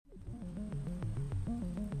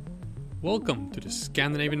Welcome to the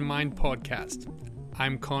Scandinavian Mind podcast.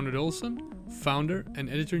 I'm Conrad Olsson, founder and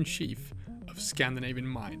editor-in-chief of Scandinavian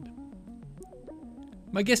Mind.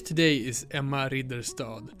 My guest today is Emma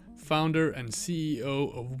Ridderstad, founder and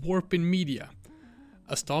CEO of Warpin Media,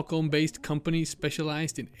 a Stockholm-based company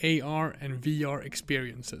specialized in AR and VR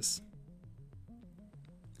experiences.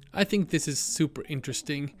 I think this is super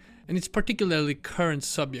interesting, and it's particularly current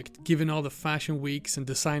subject given all the fashion weeks and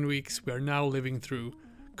design weeks we are now living through,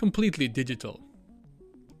 completely digital.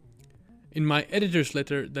 In my editor's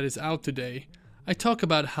letter that is out today, I talk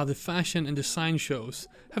about how the fashion and design shows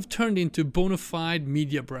have turned into bona fide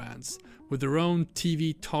media brands with their own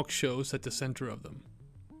TV talk shows at the center of them.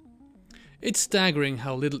 It's staggering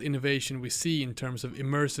how little innovation we see in terms of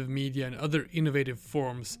immersive media and other innovative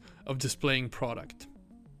forms of displaying product.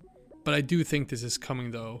 But I do think this is coming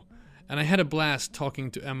though, and I had a blast talking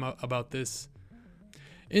to Emma about this.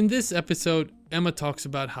 In this episode, Emma talks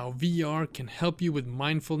about how VR can help you with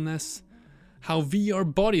mindfulness, how VR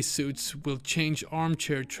bodysuits will change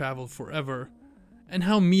armchair travel forever, and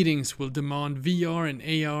how meetings will demand VR and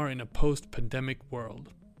AR in a post-pandemic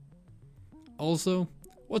world. Also,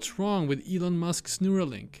 what's wrong with Elon Musk's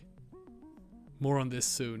Neuralink? More on this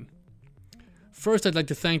soon. First, I'd like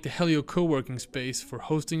to thank the Helio co-working space for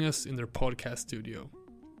hosting us in their podcast studio.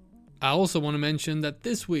 I also want to mention that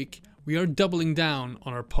this week we are doubling down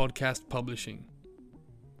on our podcast publishing.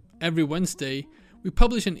 Every Wednesday, we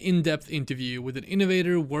publish an in-depth interview with an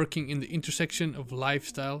innovator working in the intersection of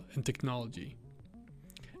lifestyle and technology.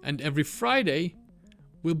 And every Friday,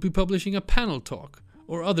 we'll be publishing a panel talk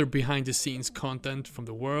or other behind-the-scenes content from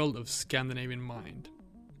the world of Scandinavian Mind.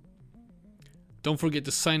 Don't forget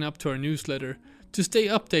to sign up to our newsletter to stay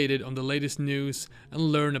updated on the latest news and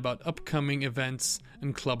learn about upcoming events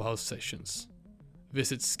and clubhouse sessions.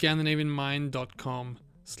 Visit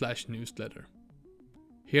scandinavianmind.com/newsletter.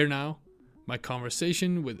 Here now, my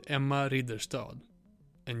conversation with Emma Ridderstad.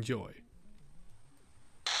 Enjoy.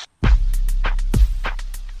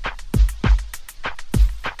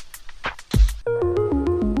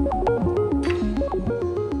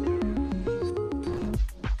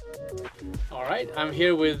 I'm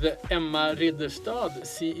here with Emma Ridderstad,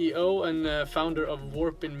 CEO and founder of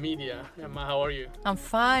Warpin Media. Emma, how are you? I'm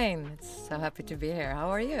fine. It's so happy to be here. How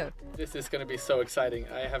are you? This is going to be so exciting.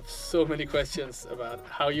 I have so many questions about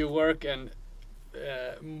how you work and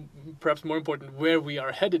perhaps more important, where we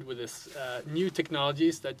are headed with this new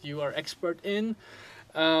technologies that you are expert in.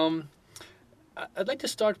 I'd like to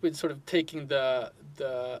start with sort of taking the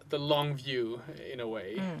long view in a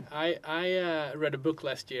way. I read a book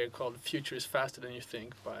last year called Future is Faster Than You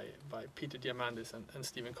Think by Peter Diamandis and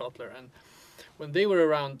Steven Kotler. And when they were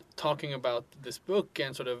around talking about this book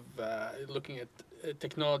and sort of looking at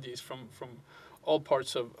technologies from all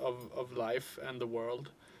parts of life and the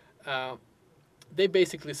world, they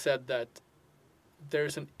basically said that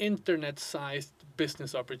there's an internet-sized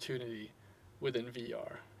business opportunity within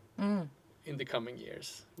VR. In the coming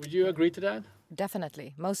years. Would you agree to that?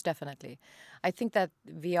 Definitely, most definitely. I think that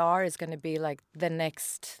VR is going to be like the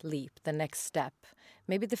next leap, the next step,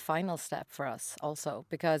 maybe the final step for us also,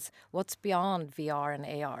 because what's beyond VR and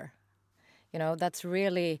AR? You know, that's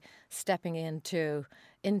really stepping into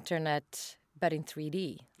internet, but in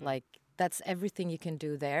 3D. Like, that's everything you can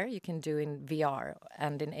do there, you can do in VR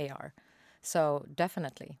and in AR. So,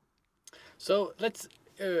 definitely. So, let's...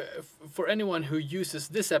 for anyone who uses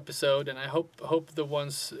this episode, and I hope the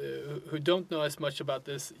ones who don't know as much about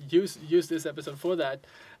this use this episode for that,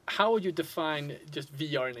 how would you define just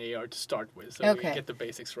VR and AR to start with, so we get the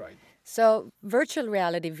basics right? So virtual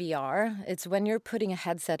reality VR, it's when you're putting a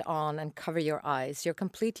headset on and cover your eyes, you're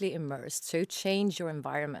completely immersed, so you change your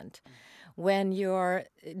environment. When you're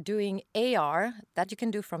doing AR, that you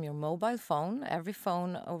can do from your mobile phone, every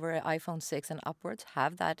phone over iPhone 6 and upwards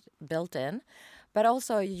have that built in. But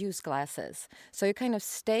also you use glasses. So you kind of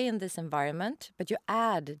stay in this environment, but you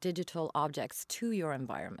add digital objects to your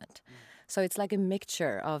environment. So it's like a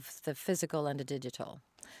mixture of the physical and the digital.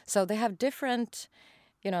 So they have different,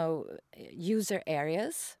 user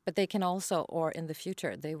areas, but they can also, or in the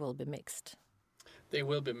future, they will be mixed. They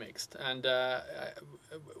will be mixed. And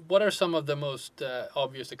what are some of the most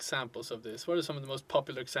obvious examples of this? What are some of the most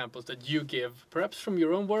popular examples that you give, perhaps from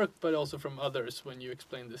your own work, but also from others when you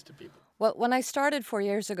explain this to people? Well, when I started 4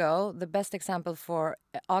 years ago, the best example for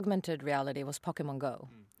augmented reality was Pokemon Go.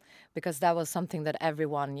 Because that was something that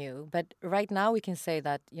everyone knew. But right now we can say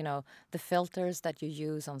that, the filters that you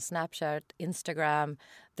use on Snapchat, Instagram,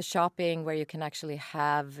 the shopping where you can actually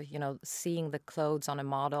have, seeing the clothes on a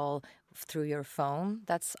model through your phone,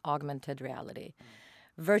 that's augmented reality.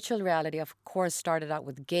 Virtual reality, of course, started out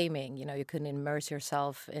with gaming. You know, you can immerse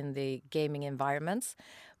yourself in the gaming environments.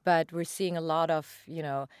 But we're seeing a lot of,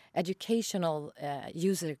 educational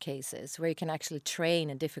user cases where you can actually train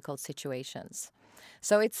in difficult situations.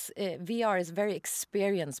 So VR is very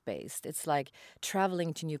experience based. It's like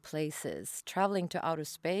traveling to new places, traveling to outer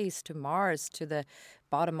space, to Mars, to the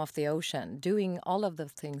bottom of the ocean, doing all of the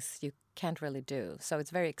things you can't really do. So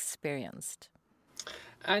it's very experienced.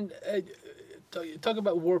 And talk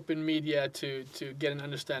about Warpin Media to get an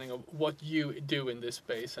understanding of what you do in this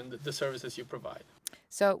space and the services you provide.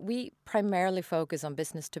 So we primarily focus on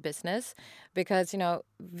business to business because,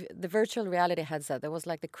 the virtual reality headset, that was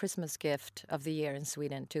like the Christmas gift of the year in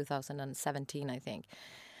Sweden, 2017, I think.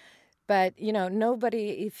 But,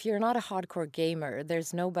 nobody, if you're not a hardcore gamer,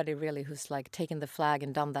 there's nobody really who's like taken the flag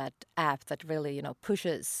and done that app that really,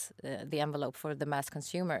 pushes the envelope for the mass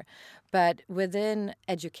consumer. But within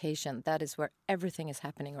education, that is where everything is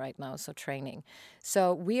happening right now. So training.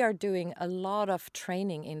 So we are doing a lot of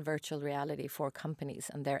training in virtual reality for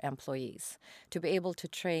companies and their employees to be able to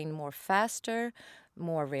train more faster,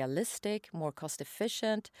 more realistic, more cost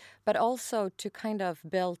efficient, but also to kind of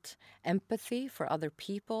build empathy for other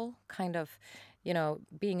people, kind of,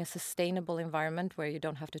 being a sustainable environment where you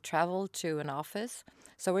don't have to travel to an office.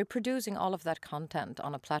 So we're producing all of that content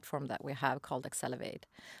on a platform that we have called Accelerate.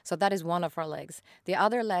 So that is one of our legs. The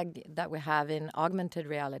other leg that we have in augmented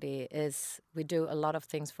reality is we do a lot of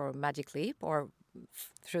things for Magic Leap or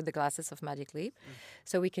through the glasses of Magic Leap.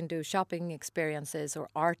 So we can do shopping experiences or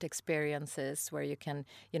art experiences where you can,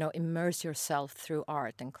 immerse yourself through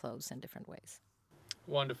art and clothes in different ways.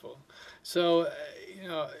 Wonderful. So,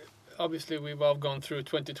 obviously we've all gone through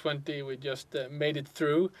 2020. We just made it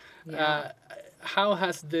through. Yeah. How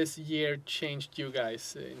has this year changed you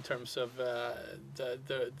guys in terms of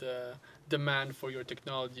the demand for your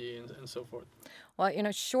technology and so forth? Well,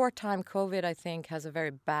 short time COVID, I think, has a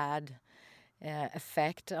very bad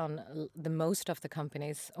effect on the most of the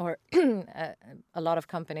companies or a lot of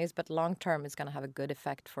companies, but long term is going to have a good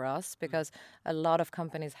effect for us because a lot of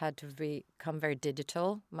companies had to become very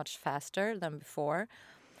digital much faster than before.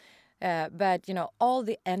 But, all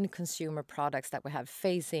the end consumer products that we have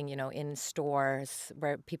facing, in stores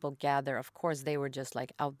where people gather, of course, they were just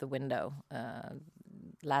like out the window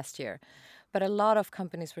last year. But a lot of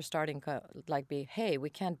companies were starting hey, we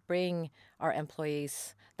can't bring our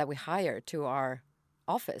employees that we hire to our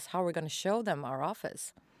office. How are we going to show them our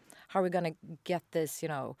office? How are we going to get this,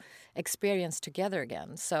 experience together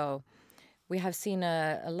again? So we have seen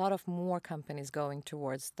a lot of more companies going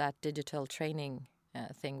towards that digital training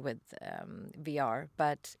thing with VR,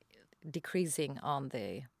 but decreasing on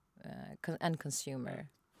the end consumer.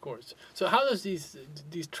 Of course. So how does these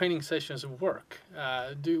training sessions work?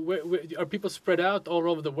 Are people spread out all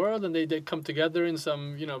over the world and they come together in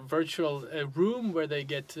some virtual room where they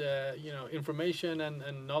get information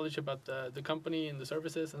and knowledge about the company and the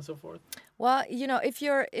services and so forth? Well, if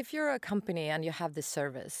you're a company and you have this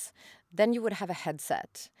service, then you would have a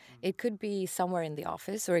headset. It could be somewhere in the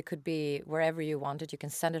office or it could be wherever you want it. You can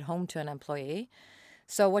send it home to an employee.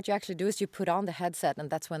 So what you actually do is you put on the headset and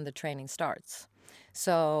that's when the training starts.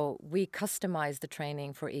 So we customize the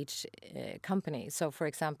training for each company. So, for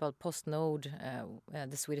example, PostNord,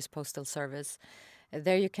 the Swedish Postal Service,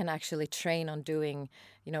 there you can actually train on doing,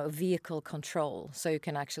 a vehicle control. So you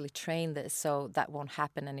can actually train this so that won't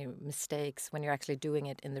happen any mistakes when you're actually doing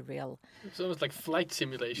it in the real. It's almost like flight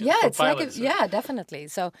simulation. Yeah, for it's pilots. yeah, definitely.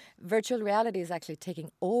 So virtual reality is actually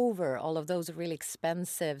taking over all of those really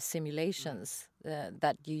expensive simulations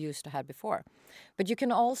that you used to have before. But you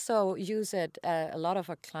can also use it. A lot of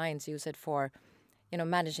our clients use it for,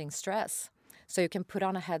 managing stress. So you can put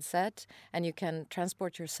on a headset and you can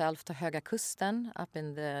transport yourself to Höga Kusten up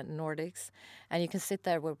in the Nordics. And you can sit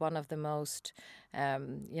there with one of the most,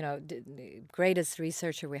 greatest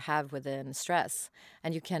researcher we have within stress.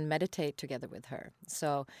 And you can meditate together with her.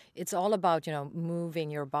 So it's all about,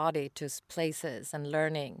 moving your body to places and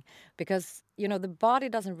learning. Because, the body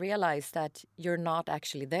doesn't realize that you're not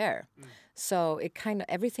actually there. So it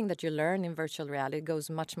everything that you learn in virtual reality goes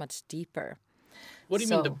much, much deeper. What do you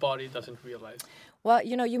mean the body doesn't realize? Well,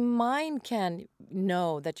 your mind can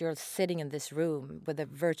know that you're sitting in this room with a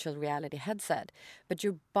virtual reality headset, but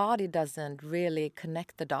your body doesn't really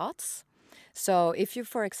connect the dots. So if you,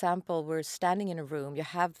 for example, were standing in a room, you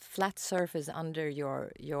have flat surface under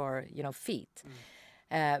your feet.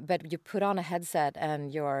 But you put on a headset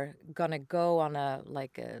and you're going to go on a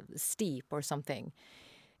steep or something.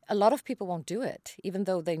 A lot of people won't do it, even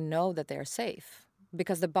though they know that they're safe.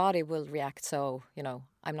 Because the body will react so,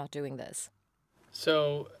 I'm not doing this.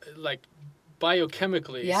 So,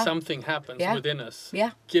 biochemically Yeah. something happens Yeah. within us.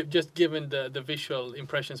 Yeah. Just given the visual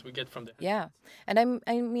impressions we get from them. Yeah, and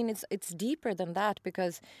I mean it's deeper than that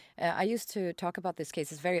because I used to talk about this case.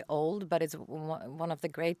 It's very old, but it's one of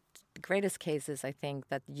the greatest cases I think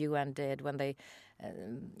that UN did when they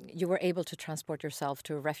you were able to transport yourself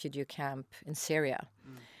to a refugee camp in Syria.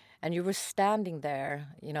 And you were standing there,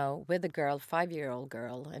 you know, with a girl, 5-year-old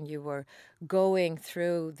girl, and you were going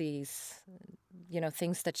through these, you know,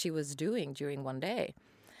 things that she was doing during one day.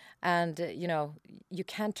 And you know, you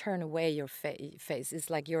can't turn away your face. It's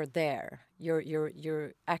like you're there.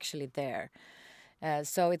 You're actually there.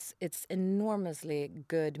 So it's enormously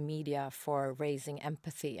good media for raising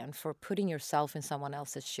empathy and for putting yourself in someone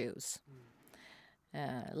else's shoes.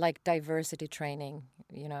 Like diversity training,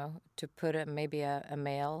 you know, to put maybe a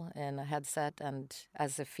male in a headset and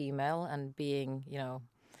as a female and being, you know,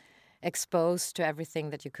 exposed to everything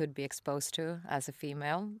that you could be exposed to as a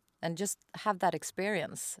female and just have that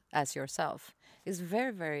experience as yourself is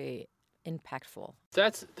very, very impactful.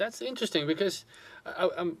 That's interesting because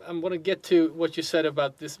I'm want to get to what you said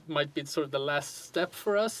about this might be sort of the last step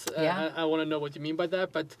for us. Yeah. I want to know what you mean by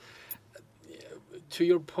that, but to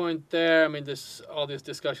your point there, I mean, there's all these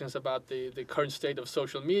discussions about the current state of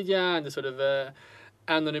social media and the sort of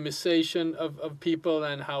anonymization of people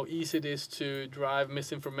and how easy it is to drive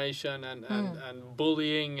misinformation and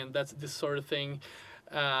bullying and that's this sort of thing.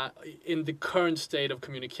 In the current state of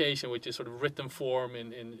communication, which is sort of written form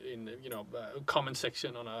in you know comment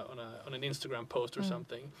section on an Instagram post or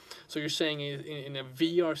something. So you're saying in a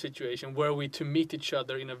VR situation, were we to meet each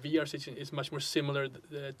other in a VR situation, is much more similar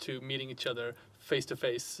to meeting each other face to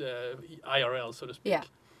face, IRL, so to speak. Yeah.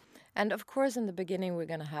 And of course, in the beginning,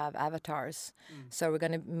 we're going to have avatars. So we're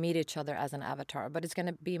going to meet each other as an avatar, but it's going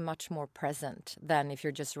to be much more present than if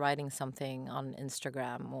you're just writing something on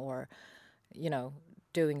Instagram or, you know,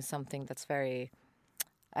 doing something that's very,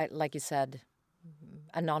 like you said,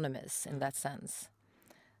 anonymous in that sense.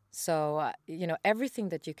 So, you know, everything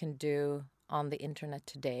that you can do on the internet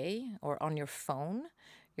today or on your phone,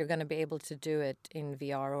 you're going to be able to do it in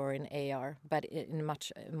VR or in AR, but in a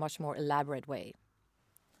much more elaborate way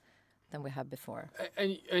than we have before.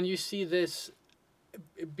 And you see this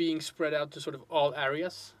being spread out to sort of all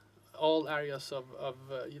areas of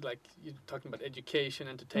like you're talking about education,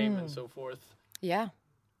 entertainment, and so forth. Yeah,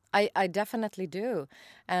 I definitely do.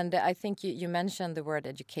 And I think you mentioned the word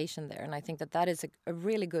education there. And I think that is a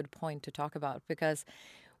really good point to talk about because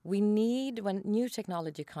we need, when new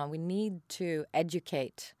technology comes, we need to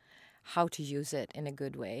educate how to use it in a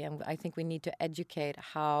good way. And I think we need to educate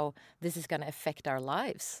how this is going to affect our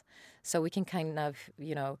lives. So we can kind of,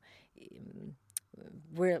 you know,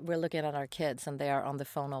 we're looking at our kids and they are on the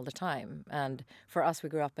phone all the time. And for us, we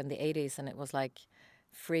grew up in the 80s and it was like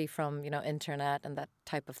free from, you know, internet and that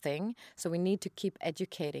type of thing. So we need to keep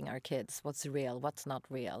educating our kids what's real, what's not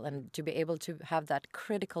real, and to be able to have that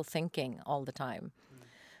critical thinking all the time.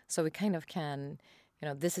 So we kind of can, you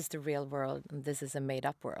know, this is the real world and this is a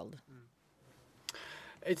made-up world.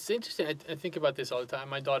 It's interesting. I think about this all the time.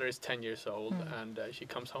 My daughter is 10 years old and she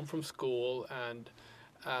comes home from school and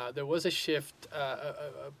there was a shift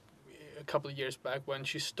a couple of years back when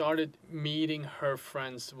she started meeting her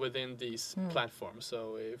friends within these platforms.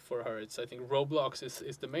 So for her, it's I think Roblox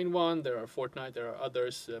is the main one. There are Fortnite, there are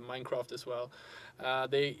others, Minecraft as well.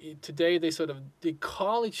 Today they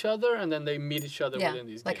call each other and then they meet each other within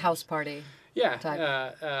these like games. house party. Yeah,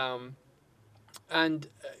 and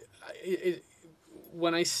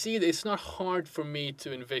when I see it, it's not hard for me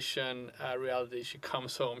to envision reality. She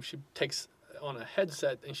comes home, she takes on a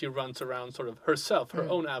headset and she runs around sort of herself, her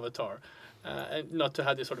own avatar, and not to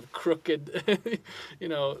have this sort of crooked, you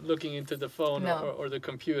know, looking into the phone or the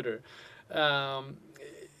computer. Do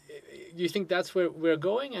you think that's where we're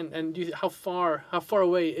going, and how far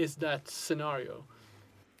away is that scenario?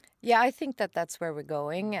 Yeah, I think that's where we're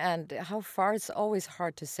going, and how far it's always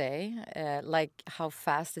hard to say. Like how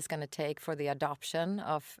fast it's going to take for the adoption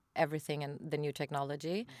of everything and the new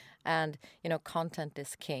technology, and you know, content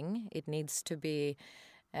is king. It needs to be,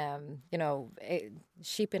 you know,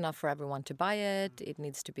 cheap enough for everyone to buy it. It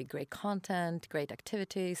needs to be great content, great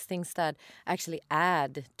activities, things that actually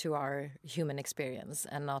add to our human experience,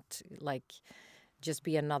 and not like just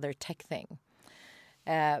be another tech thing.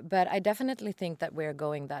 But I definitely think that we're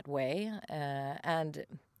going that way. And,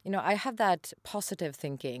 you know, I have that positive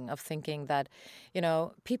thinking that, you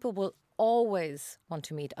know, people will always want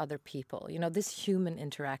to meet other people. You know, this human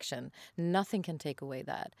interaction, nothing can take away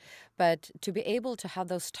that. But to be able to have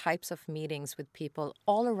those types of meetings with people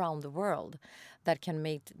all around the world that can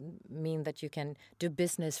mean that you can do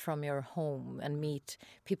business from your home and meet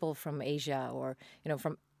people from Asia or, you know,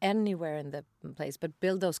 from anywhere in the place, but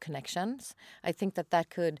build those connections. I think that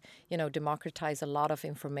could, democratize a lot of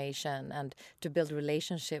information and to build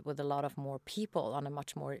relationship with a lot of more people on a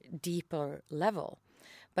much more deeper level.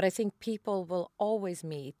 But I think people will always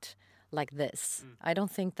meet like this. I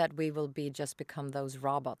don't think that we will just become those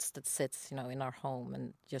robots that sits, in our home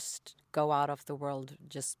and just go out of the world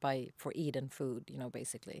just for eating food,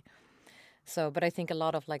 basically. So, but I think a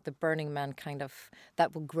lot of like the Burning Man kind of,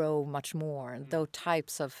 that will grow much more. And those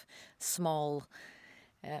types of small,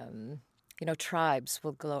 tribes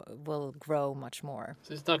will grow much more.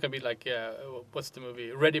 So it's not going to be like, what's the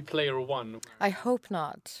movie? Ready Player One. I hope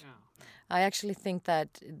not. Yeah. I actually think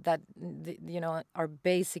that our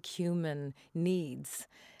basic human needs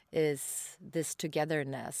is this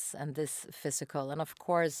togetherness and this physical. And of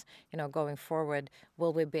course, going forward,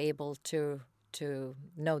 will we be able to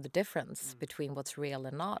know the difference between what's real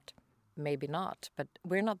and not? Maybe not, but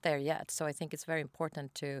we're not there yet. So I think it's very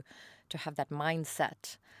important to have that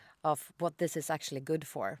mindset of what this is actually good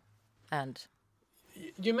for. And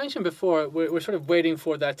you mentioned before we're sort of waiting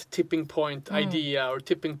for that tipping point idea or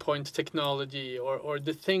tipping point technology or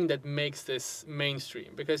the thing that makes this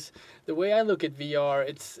mainstream. Because the way I look at VR,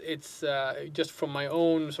 it's just from my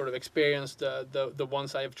own sort of experience, the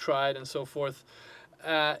ones I have tried and so forth.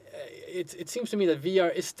 It seems to me that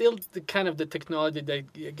VR is still the kind of the technology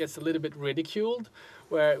that gets a little bit ridiculed,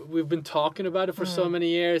 where we've been talking about it for so many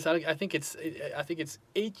years. I think it's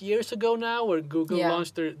 8 years ago now where Google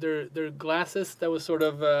launched their glasses. That was sort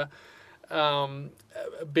of a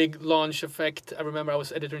big launch effect. I remember I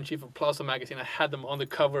was editor-in-chief of Plaza magazine. I had them on the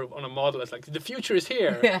cover on a model. It's like, the future is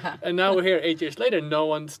here. Yeah. And now we're here 8 years later.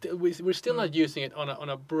 We're still not using it on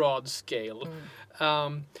a broad scale.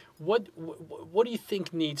 What do you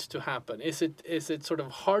think needs to happen? Is it sort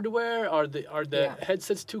of hardware? Are the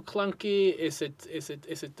headsets too clunky? Is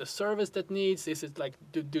it the service that needs? Is it like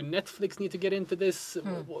do Netflix need to get into this?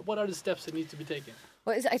 What are the steps that need to be taken?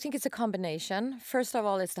 Well, I think it's a combination. First of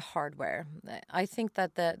all, it's the hardware. I think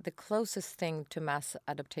that the closest thing to mass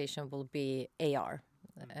adaptation will be AR.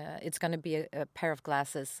 It's going to be a pair of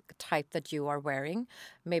glasses type that you are wearing,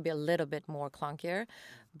 maybe a little bit more clunkier,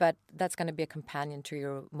 but that's going to be a companion to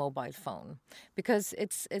your mobile phone, because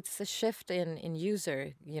it's a shift in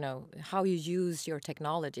user, how you use your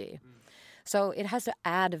technology. So it has to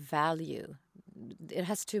add value. It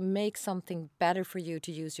has to make something better for you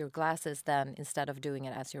to use your glasses than instead of doing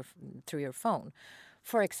it through your phone.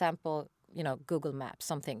 For example, Google Maps,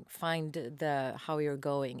 find how you're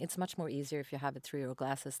going. It's much more easier if you have it through your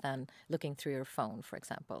glasses than looking through your phone, for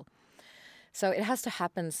example. So it has to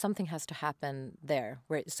happen. Something has to happen there,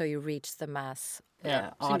 so you reach the mass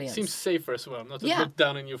audience. Seems safer as well, not to look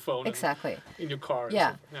down in your phone. Exactly. In your car.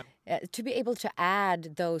 Yeah. To be able to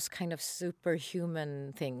add those kind of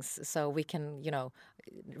superhuman things, so we can,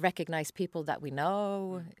 recognize people that we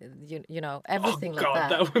know, everything like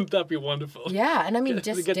that. Oh God, wouldn't that be wonderful? Yeah, and I mean,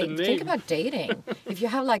 just think about dating. If you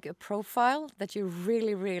have like a profile that you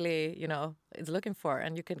really, really, is looking for,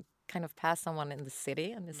 and you can kind of pass someone in the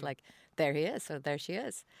city, and it's like, there he is, or there she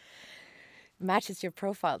is, matches your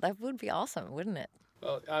profile. That would be awesome, wouldn't it?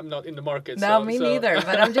 Well, I'm not in the market. No, me neither.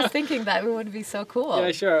 But I'm just thinking that it would be so cool.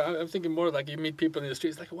 Yeah, sure. I'm thinking more like you meet people in the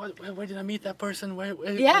streets. Like, where did I meet that person?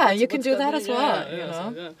 You can do that as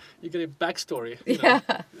well. So, you get a backstory. Yeah.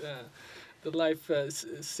 The life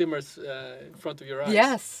simmers in front of your eyes.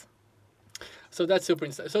 Yes. So that's super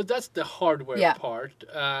interesting. So that's the hardware part.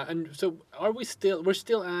 And so we're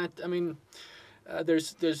still at, I mean,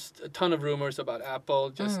 there's a ton of rumors about Apple.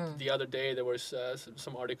 Just the other day, there was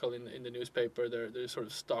some article in the newspaper. Their sort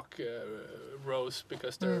of stock rose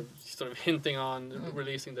because they're sort of hinting on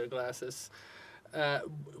releasing their glasses.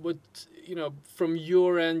 From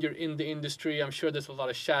your end, you're in the industry. I'm sure there's a lot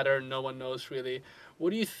of chatter. No one knows really. What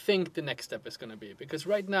do you think the next step is going to be? Because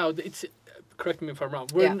right now, it's correct me if I'm wrong.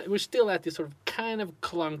 We're still at this sort of kind of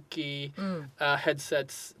clunky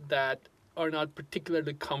headsets that are not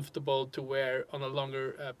particularly comfortable to wear on a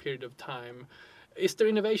longer period of time. Is there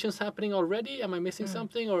innovations happening already? Am I missing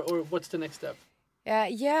something, or what's the next step?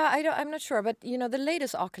 I'm not sure, but the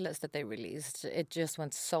latest Oculus that they released, it just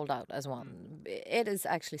went sold out as one. It is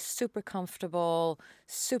actually super comfortable,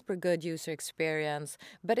 super good user experience,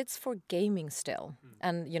 but it's for gaming still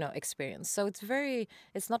and experience. So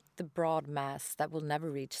it's not the broad mass that will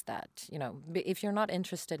never reach that. If you're not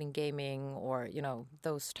interested in gaming or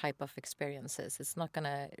those type of experiences, it's not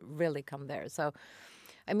gonna really come there. So.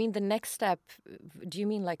 I mean, the next step, do you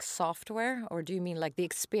mean like software, or do you mean like the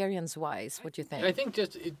experience-wise? What do you think? I think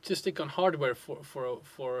just stick on hardware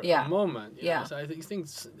for a moment. So I think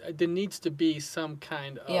there needs to be some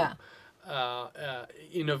kind of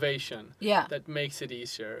innovation Yeah. that makes it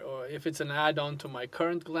easier, or if it's an add-on to my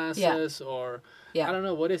current glasses, or Yeah. I don't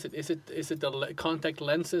know, what is it? Is it the contact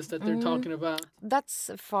lenses that they're talking about?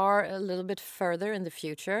 That's far a little bit further in the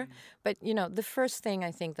future. But, the first thing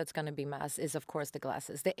I think that's going to be mass is, of course, the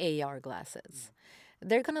glasses, the AR glasses.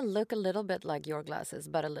 They're going to look a little bit like your glasses,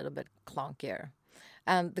 but a little bit clunkier.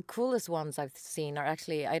 And the coolest ones I've seen are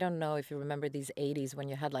actually, I don't know if you remember these 80s when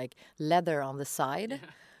you had like leather on the side.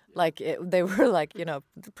 Like they were like,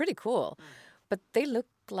 pretty cool. But they look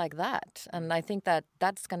like that. And I think that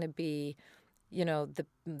that's going to be,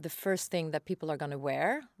 the first thing that people are going to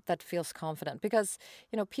wear that feels confident. Because,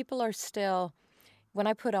 people are still, when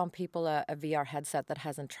I put on people a VR headset that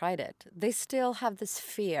hasn't tried it, they still have this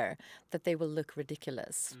fear that they will look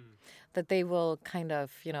ridiculous, that they will kind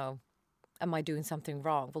of, am I doing something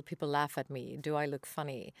wrong? Will people laugh at me? Do I look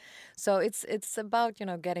funny? So it's about,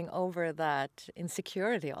 getting over that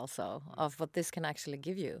insecurity also of what this can actually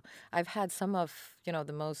give you. I've had some of,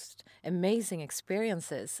 the most amazing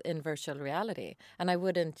experiences in virtual reality, and I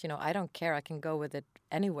wouldn't, I don't care. I can go with it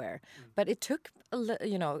anywhere. But it took,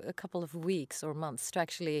 a couple of weeks or months to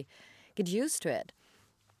actually get used to it.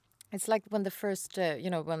 It's like when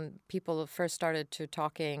when people first started to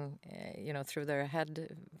talking, through their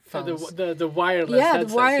headphones. The wireless headsets.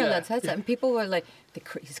 headsets. The wireless headset. And people were like,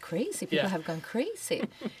 he's crazy. People Yeah. have gone crazy,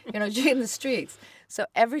 during the streets. So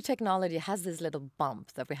every technology has this little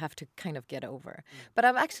bump that we have to kind of get over. But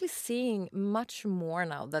I'm actually seeing much more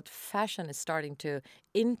now that fashion is starting to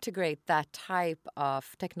integrate that type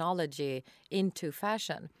of technology into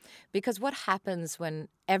fashion. Because what happens when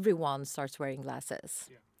everyone starts wearing glasses?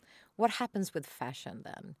 Yeah. What happens with fashion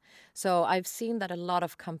then? So I've seen that a lot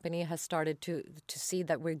of company has started to see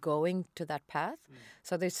that we're going to that path.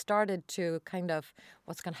 So they started to kind of,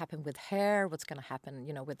 what's going to happen with hair? What's going to happen,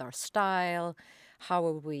 with our style? How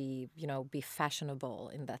will we, be fashionable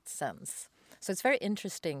in that sense? So it's very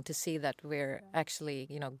interesting to see that we're actually,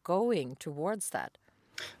 going towards that.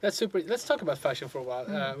 That's super. Let's talk about fashion for a while.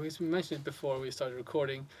 We mentioned it before we started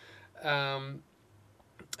recording.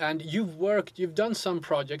 And you've done some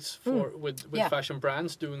projects with Yeah. fashion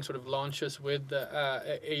brands, doing sort of launches with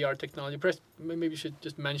AR technology. Perhaps maybe you should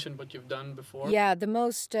just mention what you've done before. Yeah, the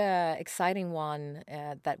most exciting one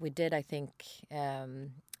that we did, I think,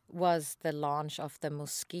 was the launch of the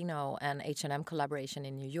Moschino and H&M collaboration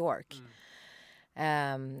in New York.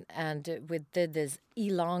 And we did this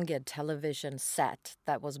elongated television set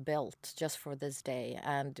that was built just for this day.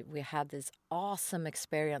 And we had this awesome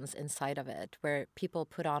experience inside of it where people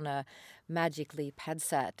put on a Magic Leap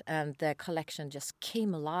headset and the collection just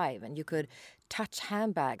came alive. And you could touch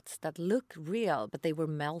handbags that look real, but they were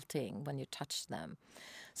melting when you touched them.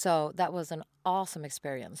 So that was an awesome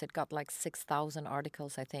experience. It got like 6,000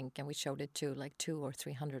 articles, I think, and we showed it to like 200 or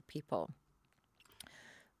 300 people.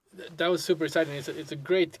 That was super exciting. It's a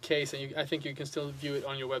great case, and I think you can still view it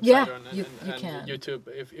on your website Yeah, and you can. YouTube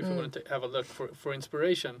if you want to have a look for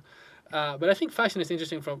inspiration. But I think fashion is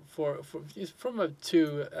interesting from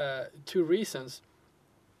two reasons.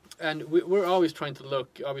 And we're always trying to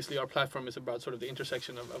look. Obviously, our platform is about sort of the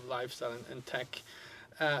intersection of lifestyle and tech.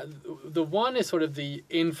 The one is sort of the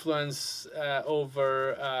influence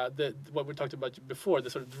over what we talked about before,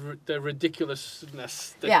 the sort of the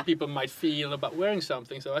ridiculousness that people might feel about wearing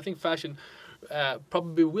something. So I think fashion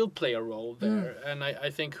probably will play a role there. And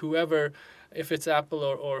I think whoever, if it's Apple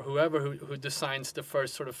or whoever who designs the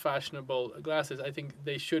first sort of fashionable glasses, I think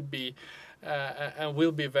they should be and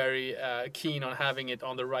will be very keen on having it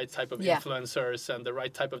on the right type of influencers and the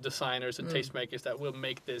right type of designers and tastemakers that will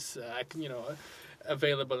make this,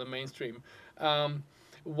 available in mainstream.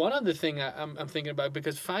 One other thing I'm thinking about,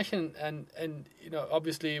 because fashion and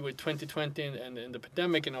obviously with 2020 and the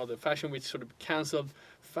pandemic and all the fashion week sort of canceled,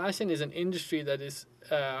 fashion is an industry that is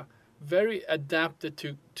very adapted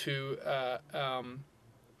to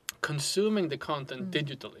consuming the content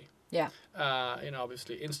digitally. Yeah.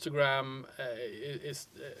 Obviously Instagram is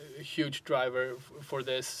a huge driver for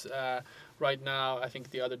this. Right now, I think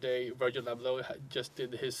the other day Virgil Abloh just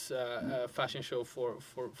did his fashion show for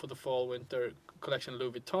the fall/winter collection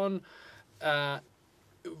Louis Vuitton. I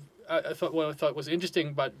thought was interesting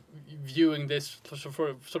about viewing this sort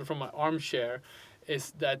of from my armchair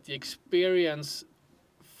is that the experience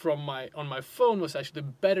on my phone was actually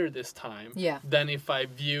better this time than if I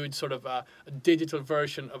viewed sort of a digital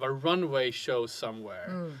version of a runway show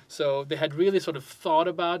somewhere. So they had really sort of thought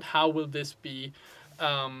about how will this be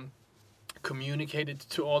communicated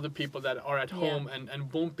to all the people that are at home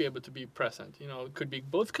and won't be able to be present. It could be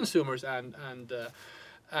both consumers and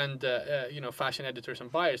fashion editors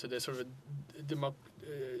and buyers. So there's sort of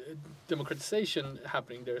democratization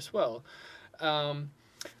happening there as well. Um,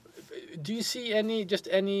 do you see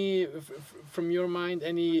any from your mind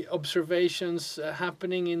any observations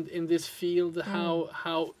happening in this field?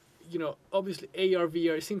 How obviously AR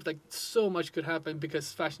VR, it seems like so much could happen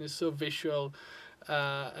because fashion is so visual,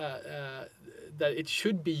 that it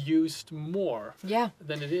should be used more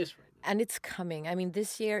than it is right now. And it's coming. I mean,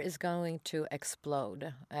 this year is going to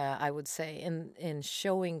explode, I would say, in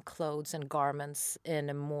showing clothes and garments in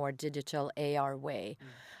a more digital AR way.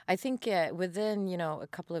 I think within, a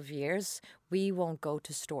couple of years, we won't go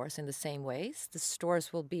to stores in the same ways. The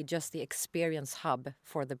stores will be just the experience hub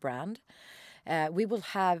for the brand. We will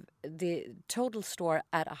have the total store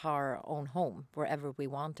at our own home, wherever we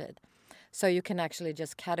want it. So you can actually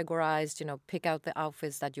just categorize, pick out the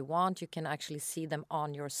outfits that you want. You can actually see them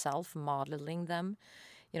on yourself, modeling them,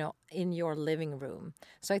 in your living room.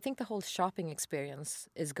 So I think the whole shopping experience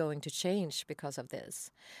is going to change because of this.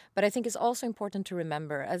 But I think it's also important to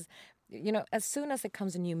remember, as soon as it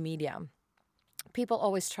comes a new media, people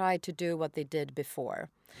always try to do what they did before.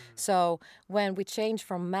 So when we change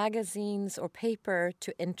from magazines or paper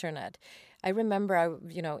to internet, I remember,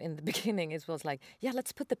 in the beginning, it was like,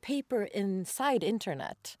 let's put the paper inside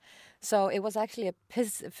internet. So it was actually a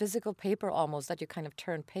physical paper almost that you kind of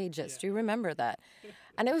turn pages. Do you remember that?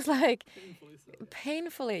 And it was like,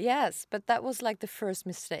 painfully, yes. But that was like the first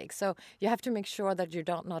mistake. So you have to make sure that you're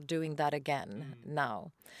not doing that again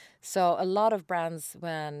now. So a lot of brands,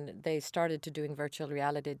 when they started to doing virtual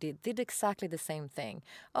reality, did exactly the same thing.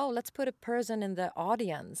 Oh, let's put a person in the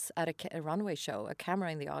audience at a runway show, a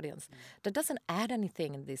camera in the audience. That doesn't add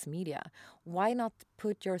anything in this media. Why not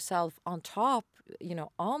put yourself on top,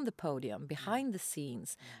 on the podium, behind the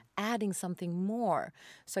scenes, adding something more?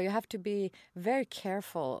 So you have to be very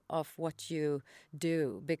careful of what you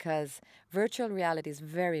do, because virtual reality is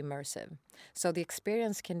very immersive. So the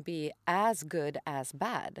experience can be as good as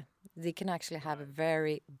bad. They can actually have a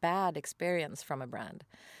very bad experience from a brand.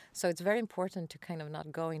 So it's very important to kind of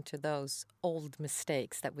not go into those old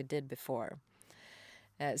mistakes that we did before.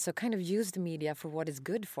 So kind of use the media for what it's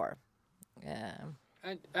good for.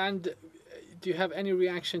 And do you have any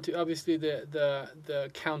reaction to, obviously the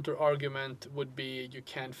counter argument would be you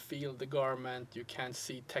can't feel the garment, you can't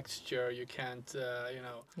see texture, you can't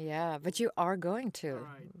Yeah, but you are going to.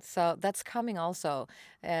 Right. So that's coming also.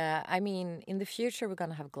 In the future we're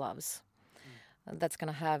going to have gloves. That's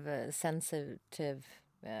going to have a sensitive.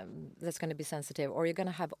 That's going to be sensitive, or you're going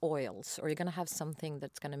to have oils, or you're going to have something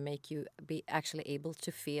that's going to make you be actually able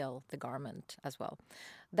to feel the garment as well.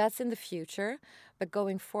 That's in the future, but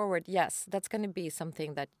going forward, yes, that's going to be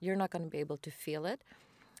something that you're not going to be able to feel it.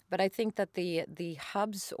 But I think that the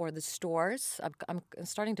hubs or the stores, I'm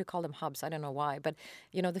starting to call them hubs, I don't know why, but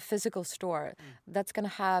the physical store, that's going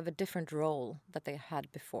to have a different role that they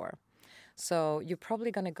had before. So you're probably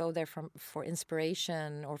going to go there for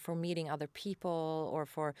inspiration, or for meeting other people, or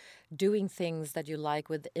for doing things that you like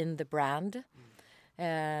within the brand.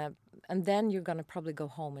 And then you're going to probably go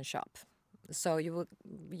home and shop. So you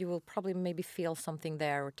will probably maybe feel something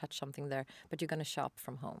there or touch something there, but you're going to shop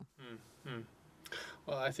from home.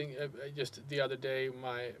 Well, I think just the other day,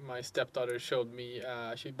 my stepdaughter showed me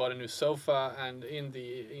she bought a new sofa, and in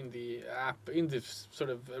the app, in the sort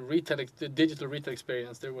of the digital retail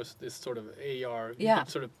experience, there was this sort of AR. You could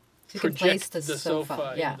sort of project the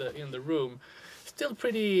sofa in the room. Still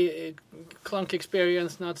pretty clunky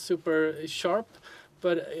experience, not super sharp,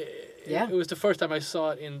 but it was the first time I saw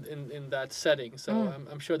it in that setting. So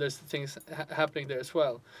I'm sure there's things happening there as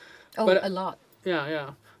well. Oh, but a lot. Yeah.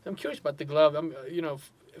 I'm curious about the glove.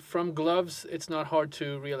 From gloves, it's not hard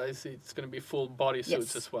to realize it's going to be full body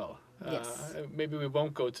suits as well. Yes. Maybe we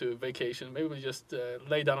won't go to vacation. Maybe we just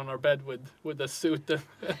lay down on our bed with a suit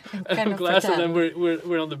and glasses, and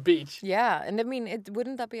we're on the beach. Yeah, and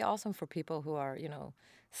wouldn't that be awesome for people who are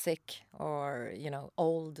sick, or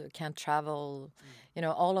old, can't travel,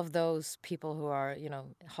 all of those people who are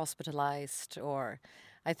hospitalized, or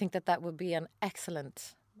I think that would be an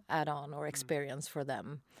excellent add-on or experience for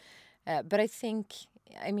them. But I think,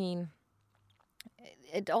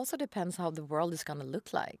 it also depends how the world is going to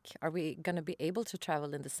look like. Are we going to be able to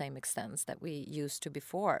travel in the same extent that we used to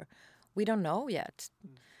before? We don't know yet.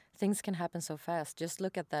 Things can happen so fast. Just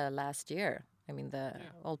look at the last year. The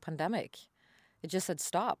old pandemic. It just said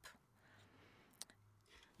stop.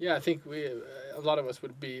 Yeah, I think a lot of us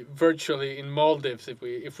would be virtually in Maldives if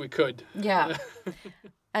we could. Yeah.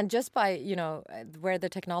 And just by, where the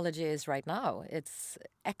technology is right now, it's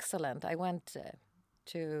excellent. I went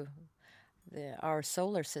to our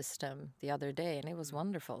solar system the other day, and it was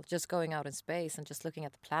wonderful. Just going out in space and just looking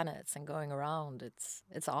at the planets and going around.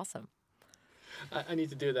 It's awesome. I need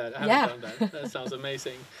to do that. I Yeah. haven't done that. That sounds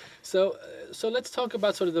amazing. So let's talk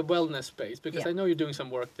about sort of the wellness space, because Yeah. I know you're doing some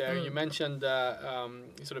work there. You Mm. mentioned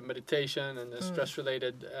sort of meditation and the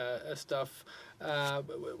stress-related stuff.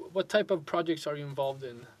 What type of projects are you involved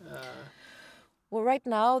in? Well, right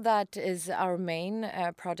now, that is our main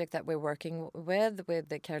project that we're working with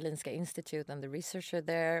the Karolinska Institute and the researcher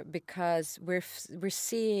there, because we're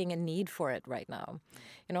seeing a need for it right now.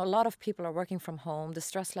 You know, a lot of people are working from home. The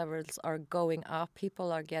stress levels are going up.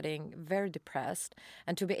 People are getting very depressed,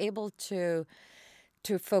 and to be able to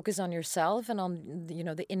focus on yourself and on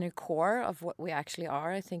the inner core of what we actually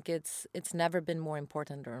are, I think it's never been more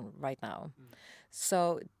important than right now.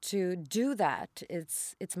 So to do that,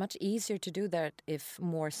 it's much easier to do that if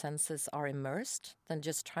more senses are immersed than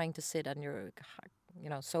just trying to sit on your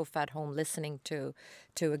sofa at home listening to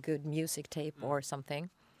a good music tape or something.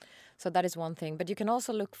 So that is one thing. But you can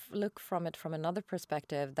also look from it from another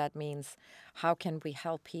perspective. That means, how can we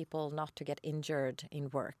help people not to get injured in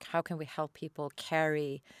work? How can we help people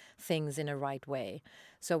carry things in a right way?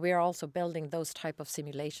 So we are also building those type of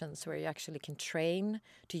simulations where you actually can train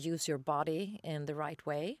to use your body in the right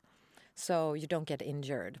way so you don't get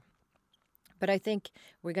injured. But I think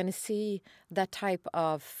we're going to see that type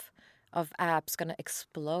of apps going to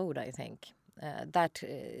explode, I think. That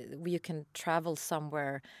you can travel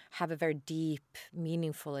somewhere, have a very deep,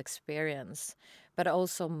 meaningful experience, but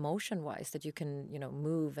also motion-wise, that you can,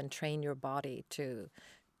 move and train your body to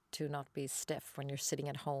not be stiff when you're sitting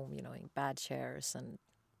at home, in bad chairs and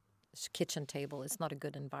kitchen table. It's not a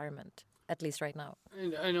good environment, at least right now.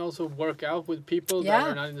 And also work out with people that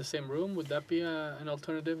are not in the same room. Would that be an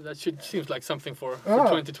alternative? That seems like something for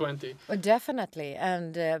 2020. Definitely.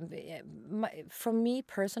 And for me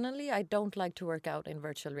personally, I don't like to work out in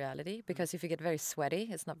virtual reality, because if you get very sweaty,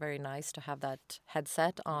 it's not very nice to have that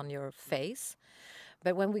headset on your face.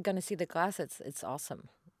 But when we're going to see the glass, it's awesome,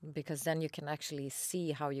 because then you can actually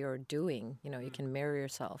see how you're doing. You can mirror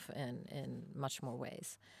yourself in much more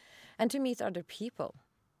ways, and to meet other people.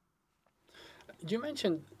 You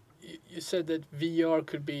mentioned, you said that VR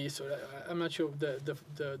could be sort of, I'm not sure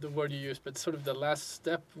the word you used, but sort of the last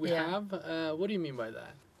step we have. What do you mean by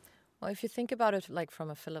that? Well, if you think about it like from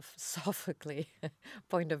a philosophically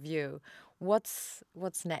point of view, what's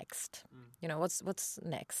next? What's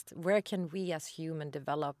next? Where can we as human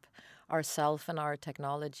develop ourselves and our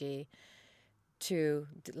technology to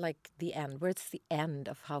like the end? Where's the end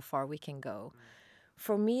of how far we can go?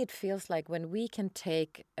 For me, it feels like when we can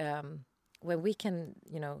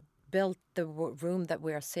build the room that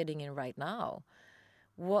we are sitting in right now.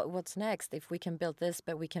 What's next? If we can build this,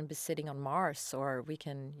 but we can be sitting on Mars, or we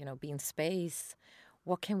can, be in space,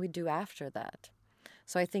 what can we do after that?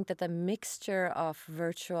 So I think that the mixture of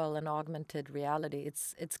virtual and augmented reality,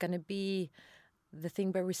 it's going to be the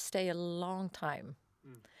thing where we stay a long time.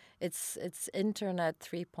 It's Internet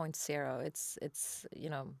 3.0. It's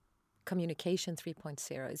communication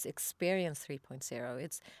 3.0. It's experience 3.0.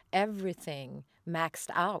 It's everything maxed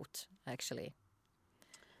out, actually.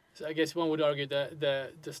 So I guess one would argue that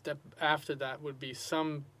the step after that would be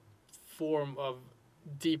some form of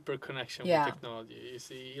deeper connection with technology. You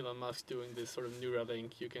see Elon Musk doing this sort of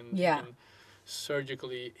Neuralink. You can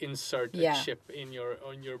surgically insert a chip in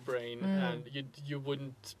your brain, and you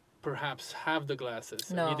wouldn't perhaps have the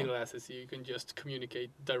glasses. No. Need the glasses. You can just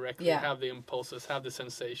communicate directly, have the impulses, have the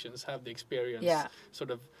sensations, have the experience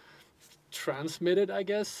sort of transmitted, I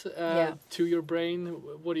guess, to your brain.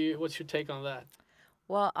 What's your take on that?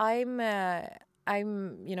 Well, I'm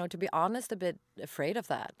to be honest, a bit afraid of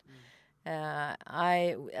that.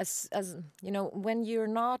 When you're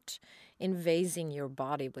not invading your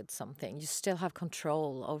body with something, you still have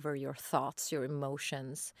control over your thoughts, your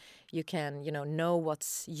emotions. You can, know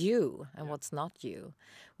what's you and what's not you.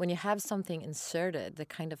 When you have something inserted that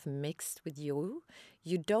kind of mixed with you,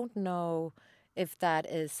 you don't know if that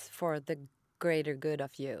is for the greater good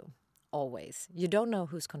of you. Always. You don't know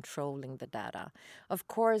who's controlling the data. Of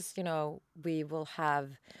course, we will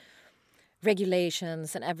have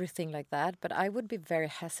regulations and everything like that, but I would be very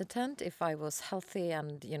hesitant if I was healthy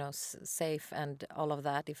and, safe and all of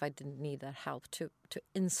that, if I didn't need that help to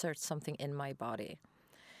insert something in my body.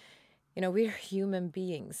 We're human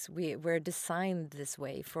beings. We're designed this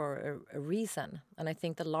way for a reason. And I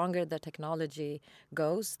think the longer the technology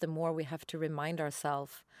goes, the more we have to remind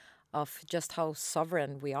ourselves of just how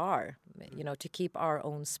sovereign we are, to keep our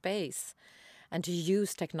own space and to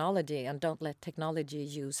use technology and don't let technology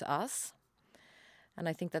use us. And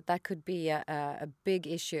I think that could be a big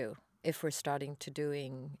issue if we're starting to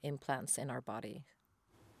doing implants in our body.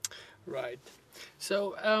 Right.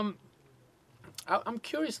 So I'm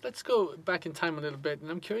curious. Let's go back in time a little bit, and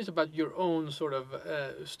I'm curious about your own sort of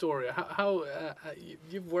story. How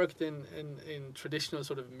you've worked in traditional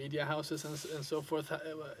sort of media houses and so forth.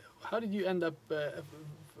 How did you end up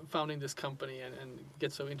founding this company and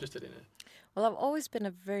get so interested in it? Well, I've always been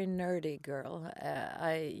a very nerdy girl.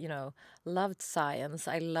 Loved science.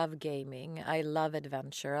 I love gaming. I love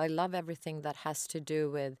adventure. I love everything that has to do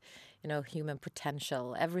with, human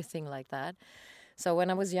potential, everything like that. So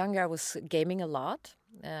when I was younger, I was gaming a lot,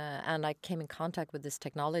 and I came in contact with this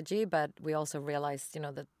technology, but we also realized,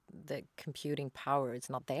 that the computing power is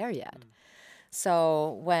not there yet.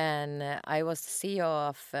 So when I was the CEO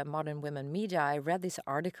of Modern Women Media, I read this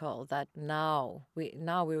article that now we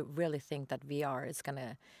really think that VR is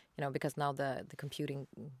gonna, because now the computing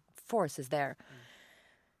force is there.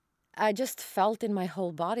 I just felt in my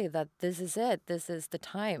whole body that this is it. This is the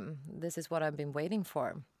time. This is what I've been waiting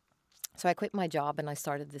for. So I quit my job and I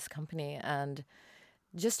started this company, and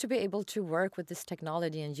just to be able to work with this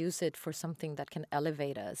technology and use it for something that can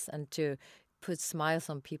elevate us and to put smiles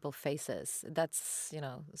on people's faces. That's,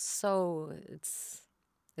 so it's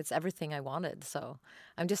everything I wanted. So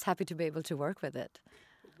I'm just happy to be able to work with it.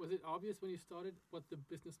 Was it obvious when you started what the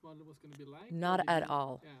business model was going to be like? Not at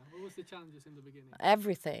all. Yeah. What was the challenges in the beginning?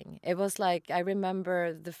 Everything. It was like, I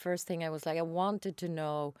remember the first thing I was like, I wanted to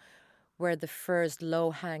know where the first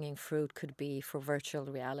low-hanging fruit could be for virtual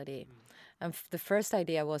reality. And the first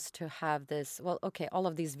idea was to have this, all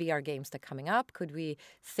of these VR games that are coming up, could we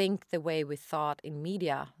think the way we thought in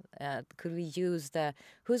media? Could we use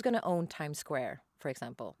who's going to own Times Square, for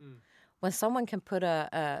example? When someone can put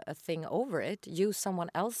a thing over it, use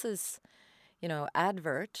someone else's,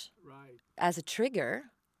 advert as a trigger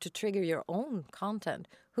to trigger your own content.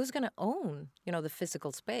 Who's going to own, the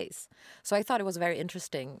physical space? So I thought it was very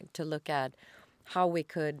interesting to look at how we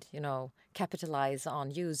could, capitalize on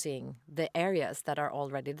using the areas that are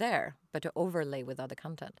already there, but to overlay with other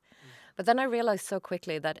content. But then I realized so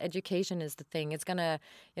quickly that education is the thing. It's going to,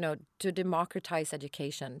 to democratize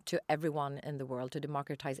education to everyone in the world, to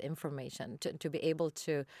democratize information, to be able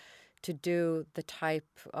to do the type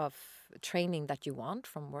of training that you want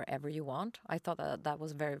from wherever you want. I thought that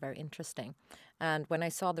was very, very interesting. And when I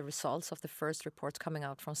saw the results of the first reports coming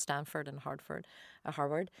out from Stanford and Harvard,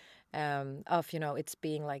 it's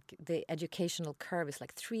being like the educational curve is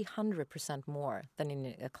like 300% more than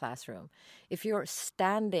in a classroom. If you're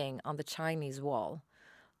standing on the Chinese wall,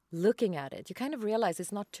 looking at it, you kind of realize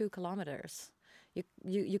it's not 2 kilometers.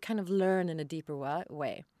 You kind of learn in a deeper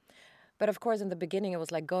way. But of course, in the beginning, it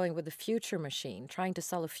was like going with the future machine, trying to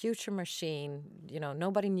sell a future machine.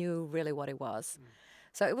 Nobody knew really what it was.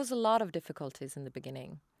 So it was a lot of difficulties in the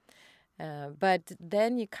beginning. But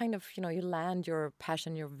then you kind of, you land your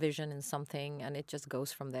passion, your vision in something, and it just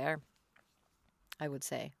goes from there, I would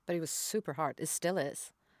say. But it was super hard. It still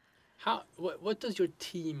is. What does your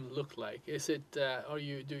team look like? Is it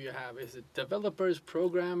is it developers,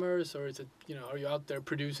 programmers, or is it are you out there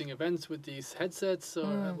producing events with these headsets, or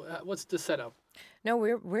what's the setup? No,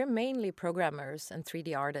 we're mainly programmers and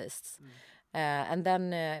 3D artists, and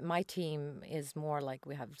then my team is more like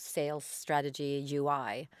we have sales, strategy,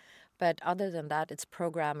 UI, but other than that, it's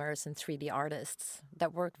programmers and 3D artists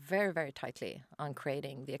that work very, very tightly on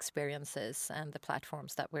creating the experiences and the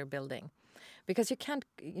platforms that we're building. Because you can't,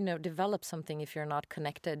 develop something if you're not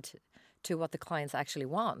connected to what the clients actually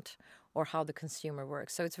want or how the consumer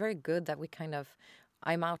works. So it's very good that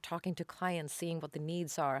I'm out talking to clients, seeing what the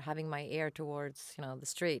needs are, having my ear towards, the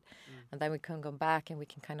street. And then we can go back and we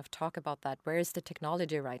can kind of talk about that. Where is the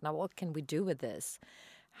technology right now? What can we do with this?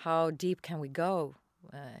 How deep can we go,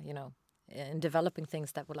 in developing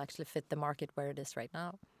things that will actually fit the market where it is right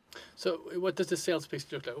now? So, what does the sales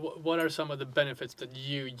pitch look like? What are some of the benefits that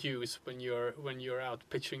you use when you're out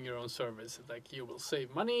pitching your own service? Like you will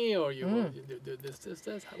save money, or you will do this.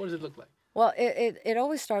 What does it look like? Well, it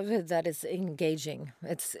always starts with that it's engaging.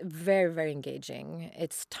 It's very, very engaging.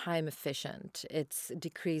 It's time efficient. It's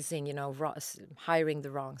decreasing, hiring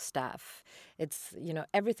the wrong staff. It's,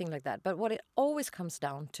 everything like that. But what it always comes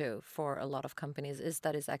down to for a lot of companies is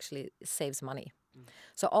that it actually saves money.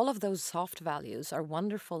 So all of those soft values are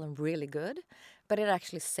wonderful and really good, but it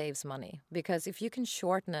actually saves money. Because if you can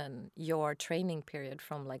shorten your training period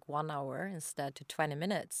from like 1 hour instead to 20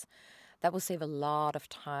 minutes, that will save a lot of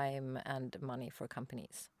time and money for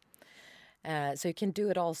companies. So you can do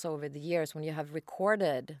it also over the years when you have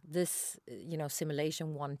recorded this,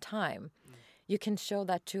 simulation one time. You can show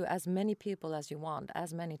that to as many people as you want,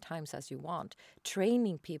 as many times as you want,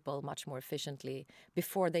 training people much more efficiently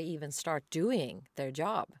before they even start doing their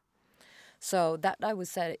job. So that, I would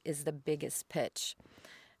say, is the biggest pitch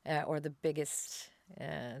or the biggest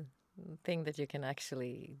thing that you can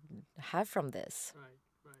actually have from this. Right.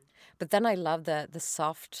 But then I love the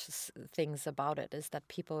soft things about it is that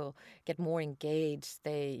people get more engaged.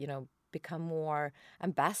 They, become more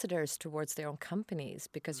ambassadors towards their own companies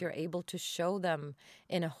because you're able to show them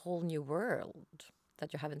in a whole new world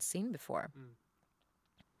that you haven't seen before.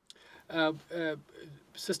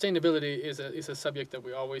 Sustainability is a subject that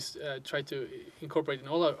we always try to incorporate in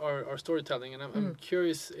all our storytelling, and I'm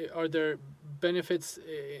curious, are there benefits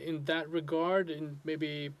in that regard in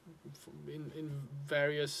maybe in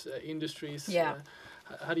various industries? Yeah.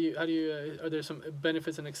 How do you are there some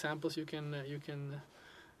benefits and examples you can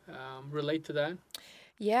relate to that?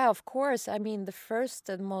 Yeah, of course. I mean, the first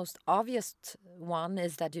and most obvious one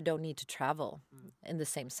is that you don't need to travel in the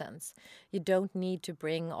same sense. You don't need to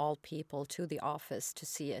bring all people to the office to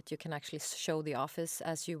see it. You can actually show the office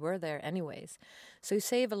as you were there anyways. So you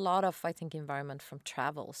save a lot of, I think, environment from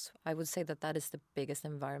travels. I would say that is the biggest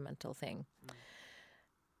environmental thing.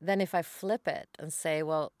 Then if I flip it and say,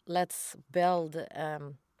 well, let's build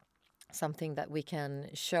something that we can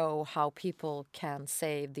show how people can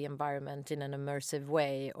save the environment in an immersive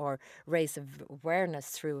way or raise awareness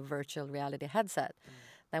through a virtual reality headset,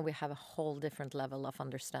 then we have a whole different level of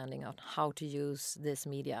understanding on how to use this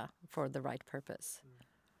media for the right purpose.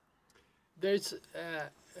 There's a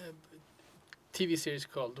TV series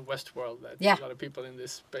called Westworld that a lot of people in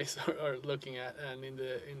this space are looking at, and in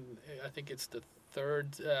I think it's the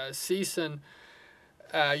third season.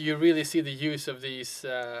 You really see the use of these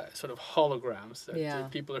sort of holograms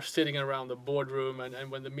that people are sitting around the boardroom,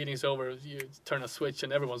 and when the meeting's over, you turn a switch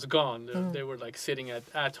and everyone's gone. They were like sitting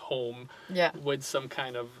at home with some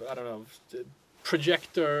kind of, I don't know,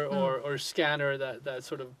 projector or scanner that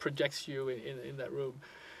sort of projects you in that room.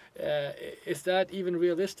 Is that even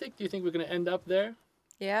realistic? Do you think we're going to end up there?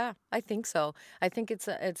 Yeah, I think so. I think it's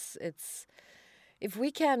if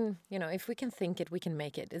we can, if we can think it, we can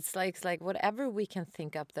make it. It's like whatever we can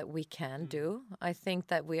think up that we can do, I think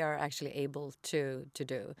that we are actually able to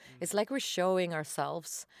do. It's like we're showing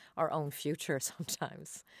ourselves our own future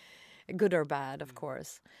sometimes, good or bad, of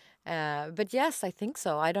course. But yes, I think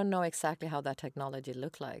so. I don't know exactly how that technology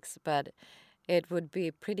looks like, but it would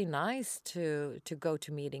be pretty nice to go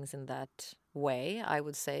to meetings in that way, I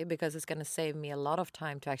would say, because it's going to save me a lot of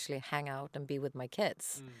time to actually hang out and be with my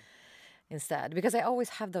kids. Instead, because I always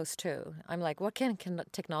have those too. I'm like, what can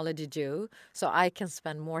technology do so I can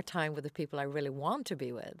spend more time with the people I really want to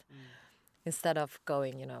be with instead of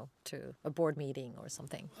going, to a board meeting or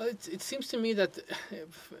something. Well, it seems to me that,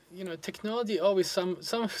 technology always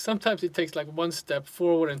sometimes it takes like one step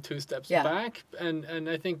forward and two steps back. And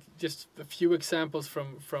I think just a few examples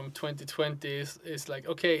from 2020 is like,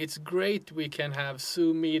 okay, it's great we can have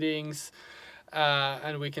Zoom meetings.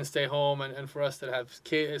 And we can stay home, and for us that have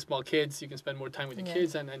small kids, you can spend more time with your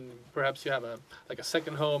kids, and perhaps you have a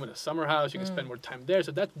second home and a summer house, you can spend more time there,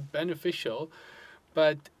 so that's beneficial.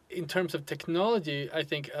 But in terms of technology, I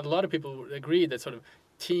think a lot of people would agree that sort of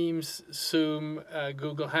Teams, Zoom,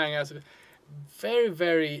 Google Hangouts, very,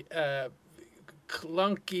 very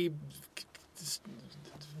clunky,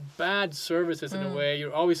 bad services in a way.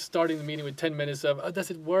 You're always starting the meeting with 10 minutes of,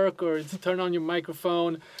 does it work? Or turn on your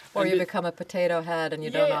microphone. Or you become a potato head and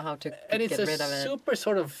you don't know how to get rid of it. And it's a super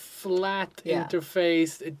sort of flat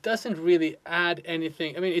interface. It doesn't really add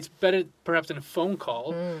anything. I mean, it's better perhaps than a phone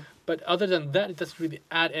call. But other than that, it doesn't really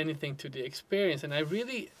add anything to the experience. And I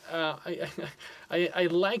really, I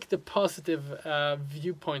like the positive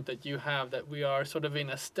viewpoint that you have, that we are sort of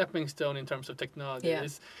in a stepping stone in terms of technology. Yeah.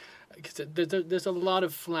 There's a lot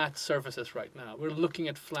of flat surfaces right now. We're looking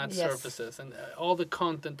at flat surfaces, and all the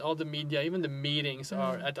content, all the media, even the meetings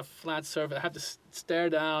are at a flat surface. I have to stare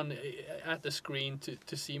down at the screen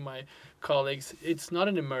to see my colleagues. It's not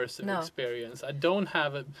an immersive experience. I don't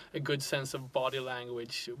have a good sense of body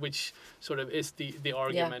language, which sort of is the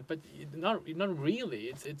argument, but not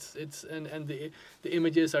really. It's and the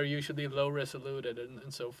images are usually low resoluted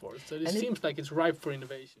and so forth. So it seems like it's ripe for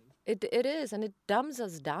innovation. It is, and it dumbs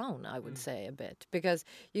us down, I would say, a bit, because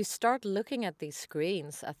you start looking at these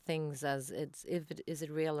screens at things as is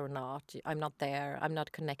it real or not? I'm not there. I'm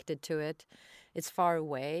not connected to it. It's far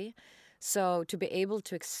away. So to be able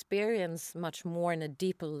to experience much more in a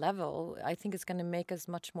deeper level, I think it's going to make us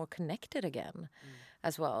much more connected again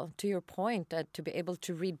as well. To your point, to be able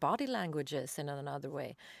to read body languages in another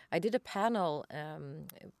way. I did a panel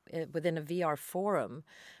within a VR forum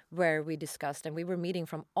where we discussed, and we were meeting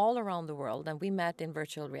from all around the world, and we met in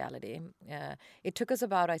virtual reality. It took us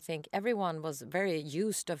about, I think, everyone was very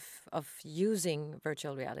used of using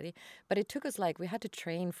virtual reality, but it took us we had to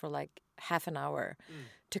train for half an hour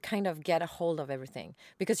to kind of get a hold of everything,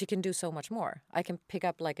 because you can do so much more. I can pick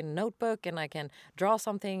up a notebook and I can draw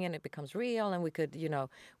something and it becomes real, and we could,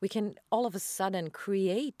 we can all of a sudden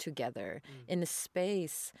create together in a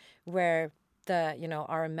space where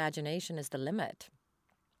our imagination is the limit.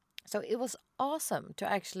 So it was awesome to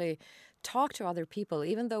actually talk to other people.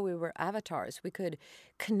 Even though we were avatars, we could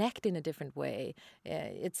connect in a different way.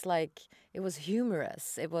 It's it was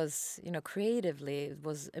humorous. It was, creatively, it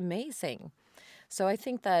was amazing. So I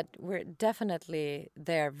think that we're definitely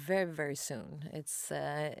there very, very soon.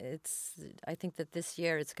 I think that this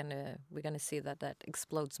year we're gonna see that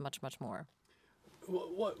explodes much, much more.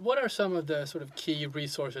 What are some of the sort of key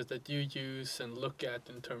resources that you use and look at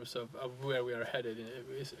in terms of where we are headed?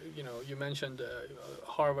 You mentioned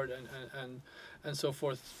Harvard and so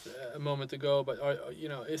forth a moment ago, but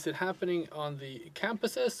is it happening on the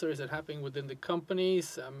campuses, or is it happening within the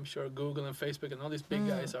companies? I'm sure Google and Facebook and all these big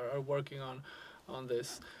guys are working on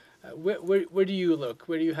this. Where do you look?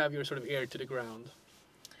 Where do you have your sort of ear to the ground?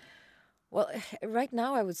 Well, right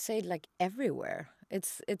now I would say everywhere.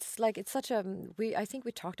 It's such a I think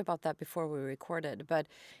we talked about that before we recorded, but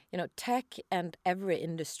tech and every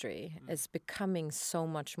industry is becoming so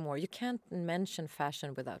much more. You can't mention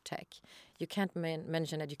fashion without tech. You can't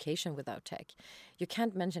mention education without tech. You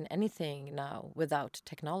can't mention anything now without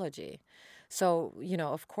technology. So,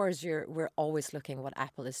 of course, we're always looking what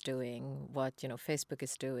Apple is doing, what, Facebook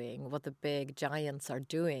is doing, what the big giants are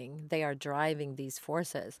doing. They are driving these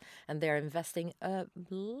forces, and they're investing a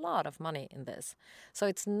lot of money in this. So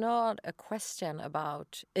it's not a question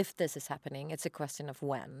about if this is happening. It's a question of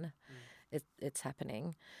when it's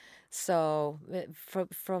happening. So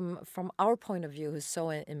from our point of view, who's so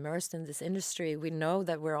immersed in this industry, we know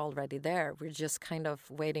that we're already there. We're just kind of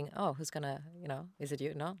waiting. Oh, who's going to, is it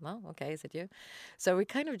you? No? Okay, is it you? So we're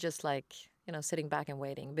kind of just sitting back and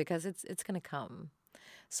waiting, because it's going to come.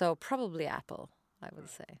 So probably Apple, I would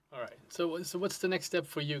say. All right. So what's the next step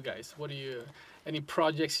for you guys? Any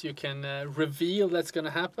projects you can reveal that's going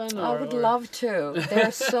to happen? I would love to.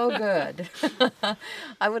 They're so good.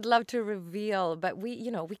 I would love to reveal, but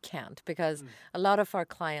we can't, because a lot of our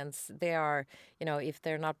clients, they are, if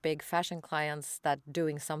they're not big fashion clients that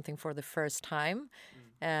doing something for the first time.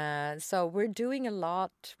 So we're doing a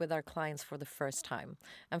lot with our clients for the first time,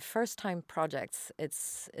 and first time projects.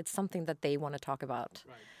 It's something that they want to talk about.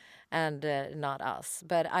 Right. And not us.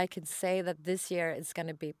 But I could say that this year it's going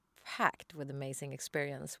to be packed with amazing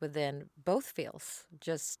experience within both fields.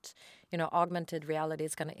 Just, augmented reality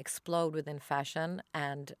is going to explode within fashion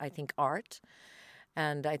and I think art.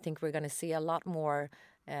 And I think we're going to see a lot more,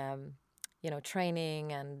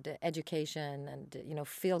 training and education and,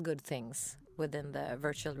 feel-good things within the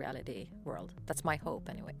virtual reality world. That's my hope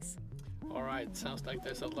anyways. All right, sounds like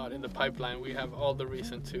there's a lot in the pipeline. We have all the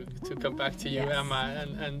reason to come back to you, yes, Emma,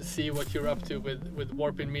 and see what you're up to with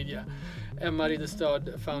Warpin Media. Emma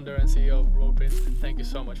Ridderstad, founder and CEO of Warpin, thank you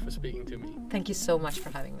so much for speaking to me. Thank you so much for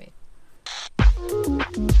having me.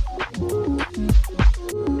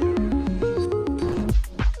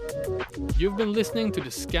 You've been listening to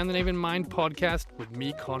the Scandinavian Mind podcast with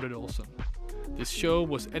me, Conrad Olsson. This show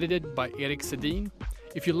was edited by Erik Sedin.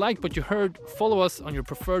 If you liked what you heard, follow us on your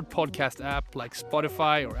preferred podcast app like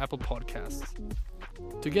Spotify or Apple Podcasts.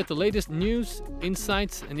 To get the latest news,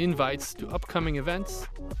 insights, and invites to upcoming events,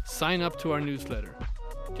 sign up to our newsletter.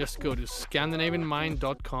 Just go to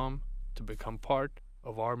scandinavianmind.com to become part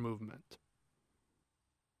of our movement.